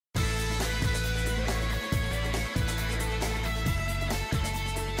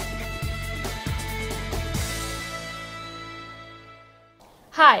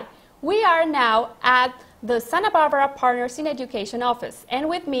Hi, we are now at the Santa Barbara Partners in Education office, and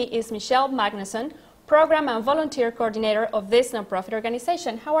with me is Michelle Magnuson, Program and Volunteer Coordinator of this nonprofit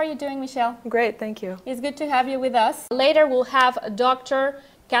organization. How are you doing, Michelle? Great, thank you. It's good to have you with us. Later we'll have Dr.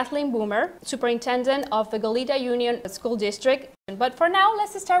 Kathleen Boomer, Superintendent of the Goleta Union School District. But for now,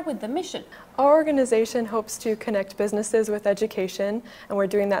 let's start with the mission. Our organization hopes to connect businesses with education, and we're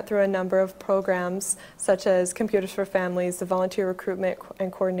doing that through a number of programs such as Computers for Families, the Volunteer Recruitment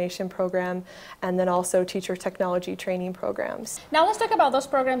and Coordination Program, and then also teacher technology training programs. Now let's talk about those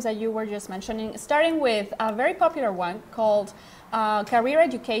programs that you were just mentioning, starting with a very popular one called Career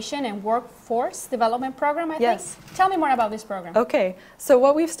Education and Workforce Development Program, I Yes. think. Tell me more about this program. Okay, so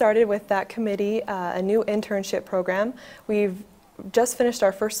what we've started with that committee, a new internship program. We've just finished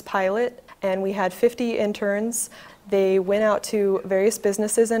our first pilot, and we had 50 interns. They went out to various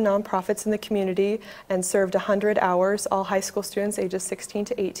businesses and nonprofits in the community and served 100 hours, all high school students ages 16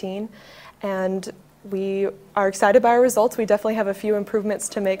 to 18. And we are excited by our results. We definitely have a few improvements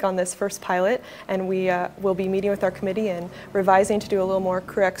to make on this first pilot, and we will be meeting with our committee and revising to do a little more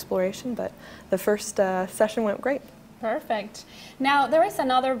career exploration, but the first session went great. Perfect. Now there is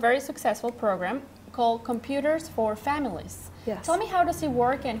another very successful program called Computers for Families. Yes. Tell me, how does it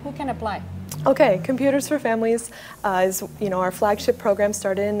work and who can apply? Okay, Computers for Families is our flagship program,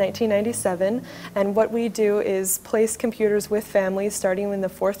 started in 1997, and what we do is place computers with families starting in the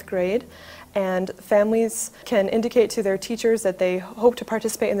 4th grade. And families can indicate to their teachers that they hope to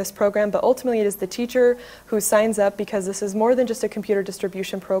participate in this program, but ultimately it is the teacher who signs up, because this is more than just a computer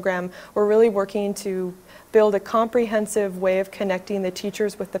distribution program. We're really working to build a comprehensive way of connecting the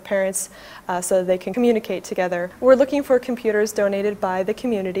teachers with the parents so that they can communicate together. We're looking for computers donated by the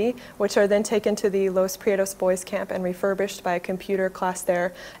community, which are then taken to the Los Prietos Boys Camp and refurbished by a computer class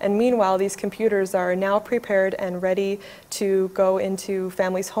there. And meanwhile, these computers are now prepared and ready to go into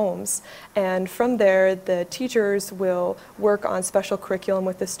families' homes. And from there, the teachers will work on special curriculum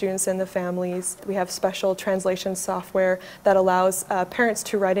with the students and the families. We have special translation software that allows parents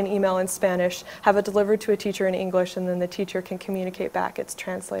to write an email in Spanish, have it delivered to a teacher in English, and then the teacher can communicate back. It's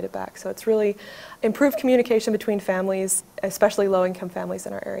translated back. So it's really improved communication between families, especially low-income families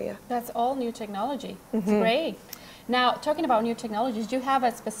in our area. That's all new technology. It's great. Now, talking about new technologies, you have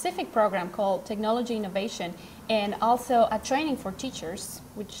a specific program called Technology Innovation and also a training for teachers,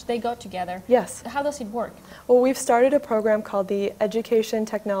 which they go together. Yes. How does it work? Well, we've started a program called the Education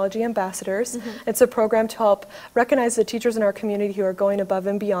Technology Ambassadors. It's a program to help recognize the teachers in our community who are going above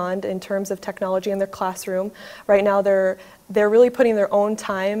and beyond in terms of technology in their classroom. Right now, they're really putting their own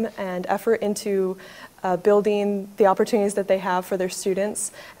time and effort into building the opportunities that they have for their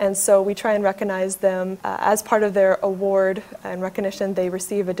students, and so we try and recognize them. As part of their award and recognition, they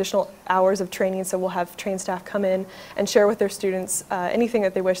receive additional hours of training, so we'll have trained staff come in and share with their students anything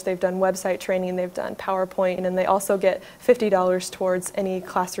that they wish. They've done website training, they've done PowerPoint, and they also get $50 towards any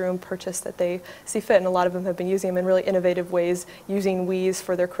classroom purchase that they see fit, and a lot of them have been using them in really innovative ways, using Wii's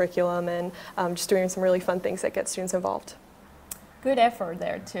for their curriculum and just doing some really fun things that get students involved. Good effort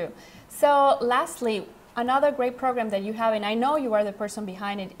there too. So lastly, another great program that you have, and I know you are the person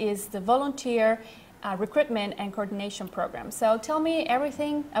behind it, is the Volunteer Recruitment and Coordination Program. So tell me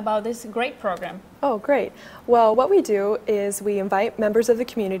everything about this great program. Oh, great. Well, what we do is we invite members of the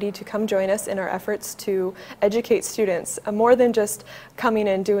community to come join us in our efforts to educate students. More than just coming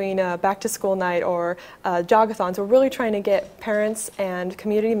and doing a back-to-school night or jogathons, we're really trying to get parents and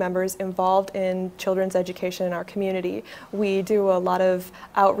community members involved in children's education in our community. We do a lot of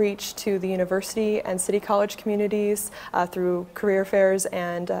outreach to the university and city college communities through career fairs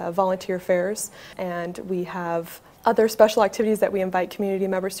and volunteer fairs, and we have other special activities that we invite community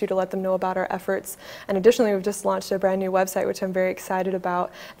members to let them know about our efforts. And additionally, we've just launched a brand new website, which I'm very excited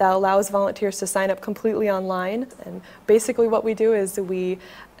about, that allows volunteers to sign up completely online. And basically what we do is we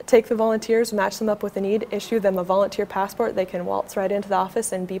take the volunteers, match them up with a need, issue them a volunteer passport. They can waltz right into the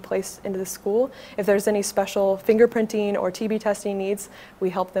office and be placed into the school. If there's any special fingerprinting or TB testing needs, we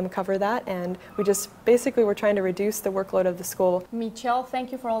help them cover that. And we're trying to reduce the workload of the school. Michelle,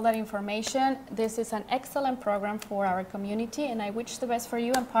 thank you for all that information. This is an excellent program for our community, and I wish the best for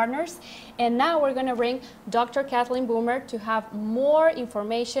you and partners. And now we're going to bring Dr. Kathleen Boomer to have more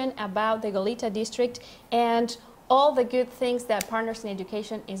information about the Goleta District and all the good things that Partners in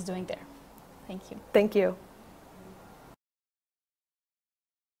Education is doing there. Thank you. Thank you.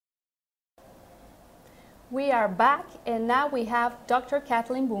 We are back, and now we have Dr.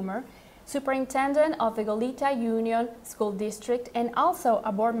 Kathleen Boomer, Superintendent of the Goleta Union School District and also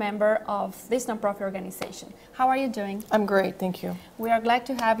a board member of this nonprofit organization. How are you doing? I'm great, thank you. We are glad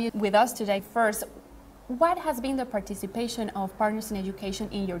to have you with us today. First, what has been the participation of Partners in Education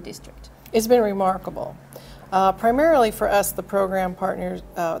in your district? It's been remarkable. Primarily for us, the program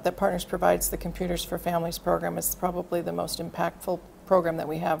that Partners provides, the Computers for Families program, is probably the most impactful program that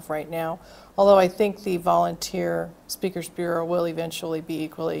we have right now. Although I think the Volunteer Speakers Bureau will eventually be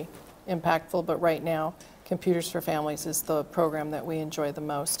equally impactful, but right now, Computers for Families is the program that we enjoy the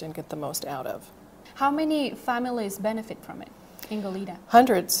most and get the most out of. How many families benefit from it in Goleta?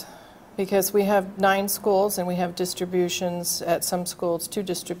 Hundreds, because we have 9 schools and we have distributions at some schools, 2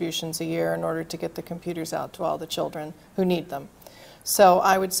 distributions a year in order to get the computers out to all the children who need them. So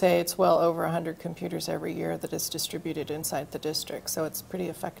I would say it's well over 100 computers every year that is distributed inside the district, so it's pretty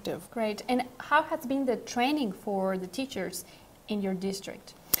effective. Great. And how has been the training for the teachers in your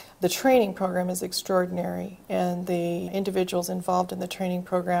district? The training program is extraordinary, and the individuals involved in the training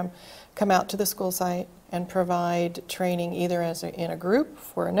program come out to the school site and provide training either in a group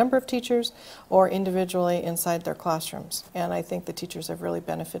for a number of teachers or individually inside their classrooms. And I think the teachers have really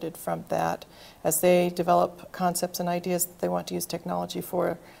benefited from that. As they develop concepts and ideas that they want to use technology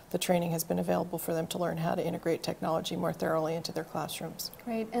for, the training has been available for them to learn how to integrate technology more thoroughly into their classrooms.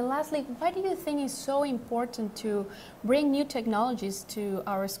 Great. And lastly, why do you think it's so important to bring new technologies to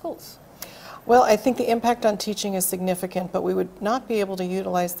our schools? Well, I think the impact on teaching is significant, but we would not be able to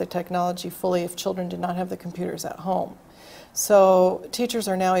utilize the technology fully if children did not have the computers at home. So teachers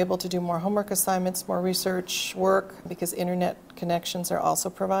are now able to do more homework assignments, more research work, because internet connections are also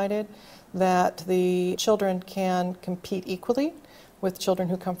provided, that the children can compete equally with children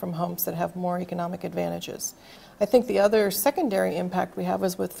who come from homes that have more economic advantages. I think the other secondary impact we have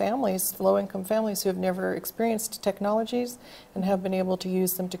is with families, low-income families who have never experienced technologies and have been able to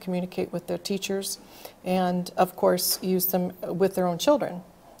use them to communicate with their teachers and, of course, use them with their own children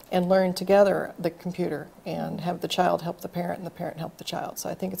and learn together the computer and have the child help the parent and the parent help the child. So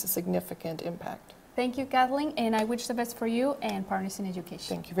I think it's a significant impact. Thank you, Kathleen, and I wish the best for you and Partners in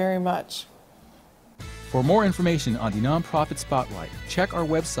Education. Thank you very much. For more information on the Nonprofit Spotlight, check our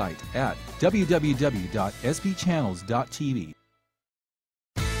website at www.sbchannels.tv.